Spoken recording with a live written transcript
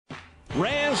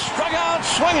Reyes struck out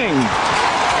swinging,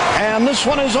 and this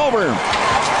one is over.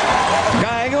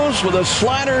 Gallegos with a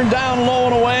slider down low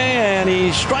and away, and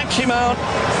he strikes him out,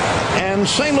 and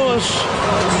St.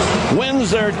 Louis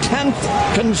wins their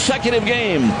 10th consecutive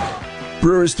game.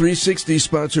 Brewers 360,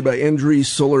 sponsored by Endry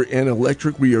Solar and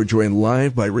Electric. We are joined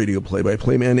live by radio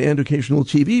play-by-play man and occasional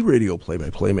TV radio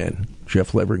play-by-play man,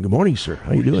 Jeff Levering. Good morning, sir.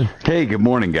 How you doing? Hey, good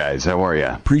morning, guys. How are you?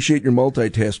 Appreciate your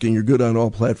multitasking. You're good on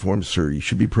all platforms, sir. You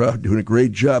should be proud. Doing a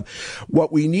great job.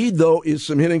 What we need, though, is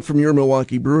some hitting from your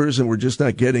Milwaukee Brewers, and we're just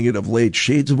not getting it of late.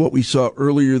 Shades of what we saw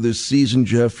earlier this season,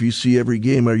 Jeff. You see every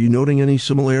game. Are you noting any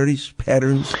similarities,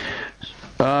 patterns?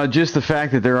 Just the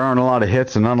fact that there aren't a lot of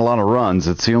hits and not a lot of runs.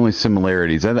 It's the only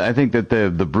similarities. I think that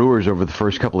the Brewers over the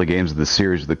first couple of games of the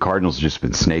series, the Cardinals have just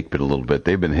been snake bit a little bit.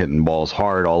 They've been hitting balls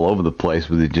hard all over the place,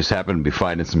 but they just happen to be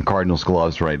fighting some Cardinals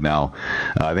gloves right now.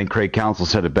 I think Craig Counsell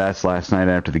said it best last night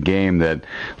after the game that,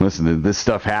 listen, this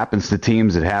stuff happens to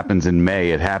teams. It happens in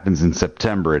May. It happens in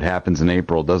September. It happens in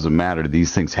April. It doesn't matter.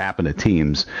 These things happen to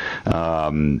teams,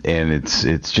 and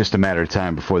it's just a matter of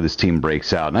time before this team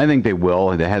breaks out. And I think they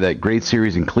will. They had that great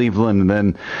series in Cleveland, and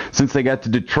then since they got to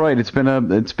Detroit, it's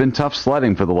been tough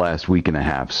sledding for the last week and a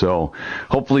half. So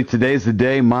hopefully today's the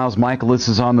day. Miles Michaelis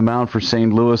is on the mound for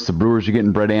St. Louis. The Brewers are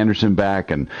getting Brett Anderson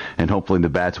back, and hopefully the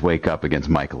bats wake up against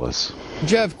Michaelis.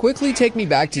 Jeff, quickly take me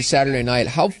back to Saturday night.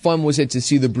 How fun was it to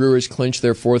see the Brewers clinch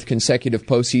their 4th consecutive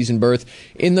postseason berth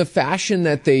in the fashion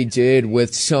that they did,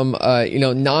 with some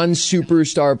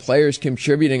non-superstar players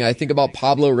contributing? I think about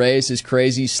Pablo Reyes'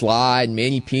 crazy slide,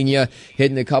 Manny Pena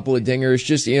hitting a couple of dingers.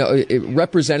 Just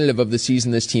representative of the season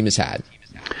this team has had.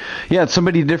 Yeah, it's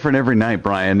somebody different every night,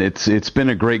 Brian. It's been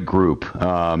a great group,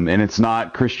 and it's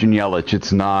not Christian Yelich,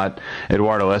 it's not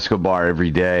Eduardo Escobar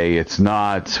every day, it's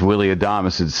not Willy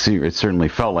Adames. It certainly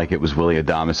felt like it was Willy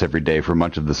Adames every day for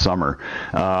much of the summer,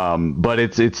 but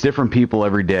it's different people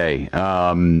every day,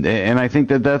 and I think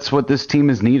that's what this team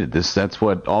has needed. That's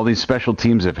what all these special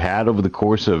teams have had over the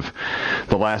course of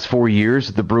the last 4 years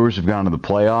that the Brewers have gone to the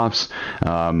playoffs.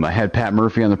 I had Pat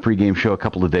Murphy on the pregame show a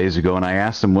couple of days ago, and I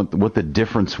asked him what the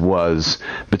difference was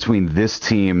between this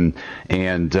team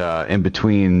and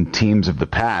between teams of the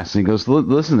past. And he goes,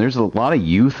 listen, there's a lot of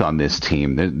youth on this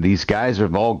team. These guys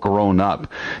have all grown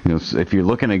up. If you're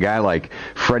looking at a guy like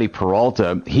Freddie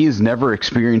Peralta, he's never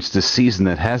experienced a season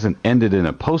that hasn't ended in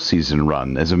a postseason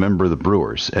run as a member of the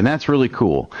Brewers, and that's really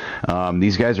cool.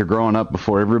 These guys are growing up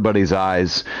before everybody's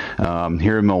eyes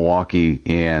here in Milwaukee,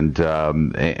 and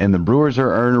the Brewers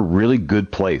are in a really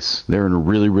good place. They're in a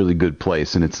really, really good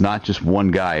place, and it's not just one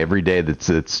guy every day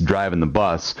that's driving the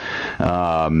bus.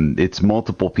 It's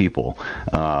multiple people,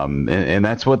 and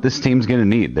that's what this team's going to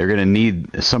need. They're going to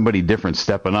need somebody different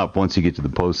stepping up once you get to the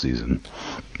postseason.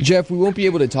 Jeff, we won't be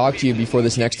able to talk to you before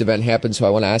this next event happens, so I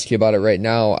want to ask you about it right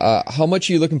now. How much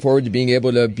are you looking forward to being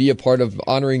able to be a part of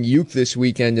honoring Uke this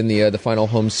weekend in the final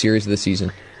home series of the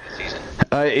season?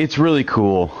 It's really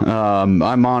cool.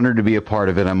 I'm honored to be a part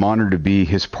of it. I'm honored to be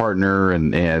his partner,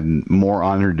 and more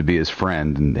honored to be his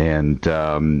friend.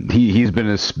 And he's been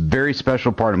a very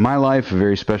special part of my life, a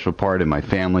very special part in my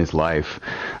family's life.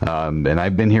 And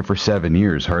I've been here for 7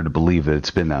 years. Hard to believe that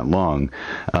it's been that long.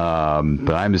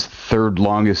 But I'm his 3rd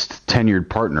longest tenured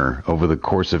partner over the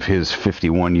course of his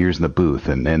 51 years in the booth.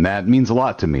 And that means a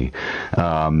lot to me.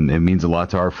 It means a lot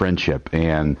to our friendship.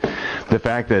 And the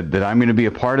fact that I'm going to be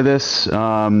a part of this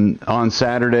on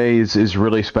Saturday is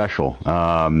really special.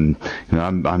 I'm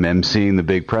emceeing the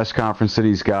big press conference that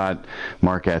he's got.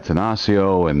 Mark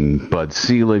Attanasio and Bud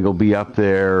Selig will be up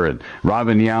there, and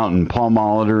Robin Yount and Paul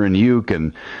Molitor and Uke,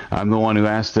 and I'm the one who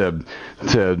has to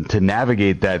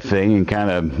navigate that thing and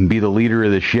kind of be the leader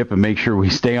of the ship and make sure we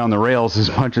stay on the rails as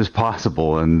much as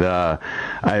possible. And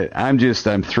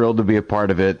I'm thrilled to be a part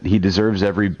of it. He deserves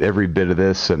every bit of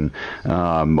this. And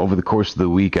over the course of the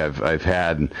week, I've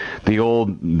had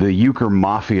the Euchre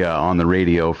Mafia on the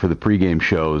radio for the pregame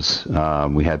shows.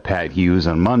 We had Pat Hughes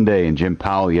on Monday and Jim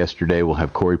Powell yesterday. We'll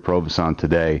have Corey Provis on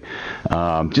today,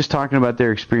 just talking about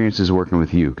their experiences working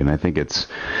with Uke. And I think it's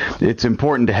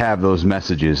important to have those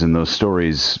messages and those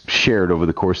stories shared over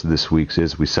the course of this week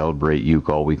as we celebrate Uke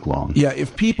all week long. Yeah,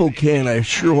 if people can, I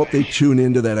sure hope they tune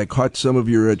into that. I caught some of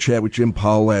your chat with Jim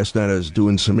Powell last night. I was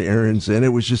doing some errands, and it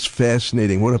was just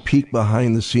fascinating. What a peek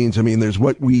behind the scenes. I mean, there's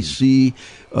what we see,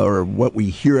 or what we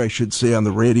hear, I should say, on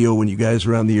the radio when you guys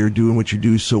are on the air doing what you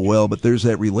do so well, but there's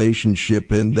that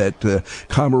relationship and that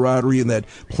camaraderie and that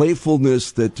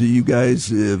playfulness that you guys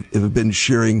have been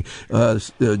sharing.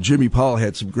 Jimmy Powell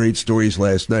had some great stories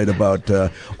last night about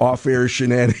off-air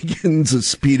shenanigans, a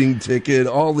speeding ticket,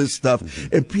 all this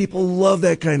stuff, and people love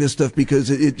that kind of stuff because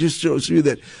it just shows you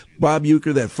that Bob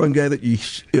Uecker, that fun guy that you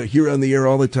hear on the air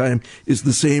all the time, is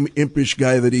the same impish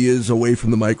guy that he is away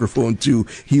from the microphone, too.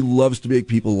 He loves to make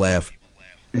people laugh.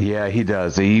 Yeah, he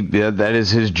does. That is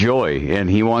his joy, and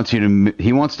he wants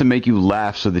to make you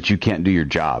laugh so that you can't do your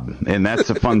job, and that's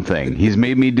a fun thing. He's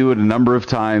made me do it a number of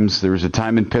times. There was a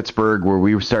time in Pittsburgh where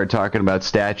we started talking about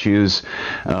statues,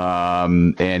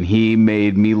 and he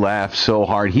made me laugh so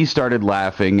hard. He started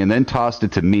laughing and then tossed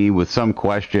it to me with some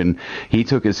question. He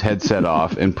took his headset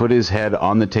off and put his head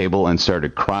on the table and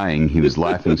started crying. He was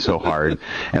laughing so hard,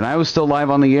 and I was still live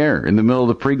on the air in the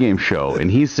middle of the pregame show, and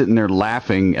he's sitting there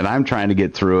laughing, and I'm trying to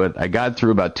get through it. I got through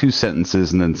about 2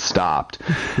 sentences and then stopped.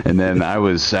 And then I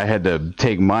had to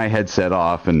take my headset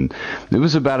off, and it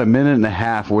was about a minute and a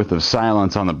half worth of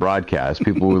silence on the broadcast.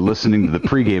 People were listening to the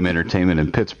pregame entertainment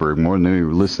in Pittsburgh more than they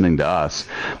were listening to us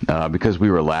because we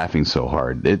were laughing so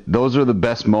hard. Those are the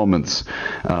best moments,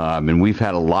 and we've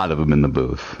had a lot of them in the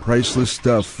booth. Priceless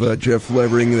stuff. Jeff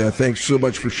Levering, thanks so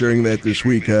much for sharing that this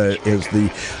week as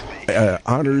the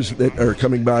honors that are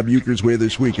coming Bob Uecker's way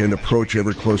this weekend approach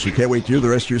ever closer. Can't wait to hear the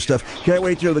rest of your stuff. Can't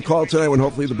wait to hear the call tonight when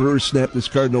hopefully the Brewers snap this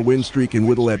Cardinal win streak and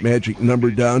whittle that magic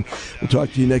number down. We'll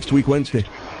talk to you next week, Wednesday.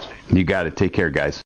 You got it. Take care, guys.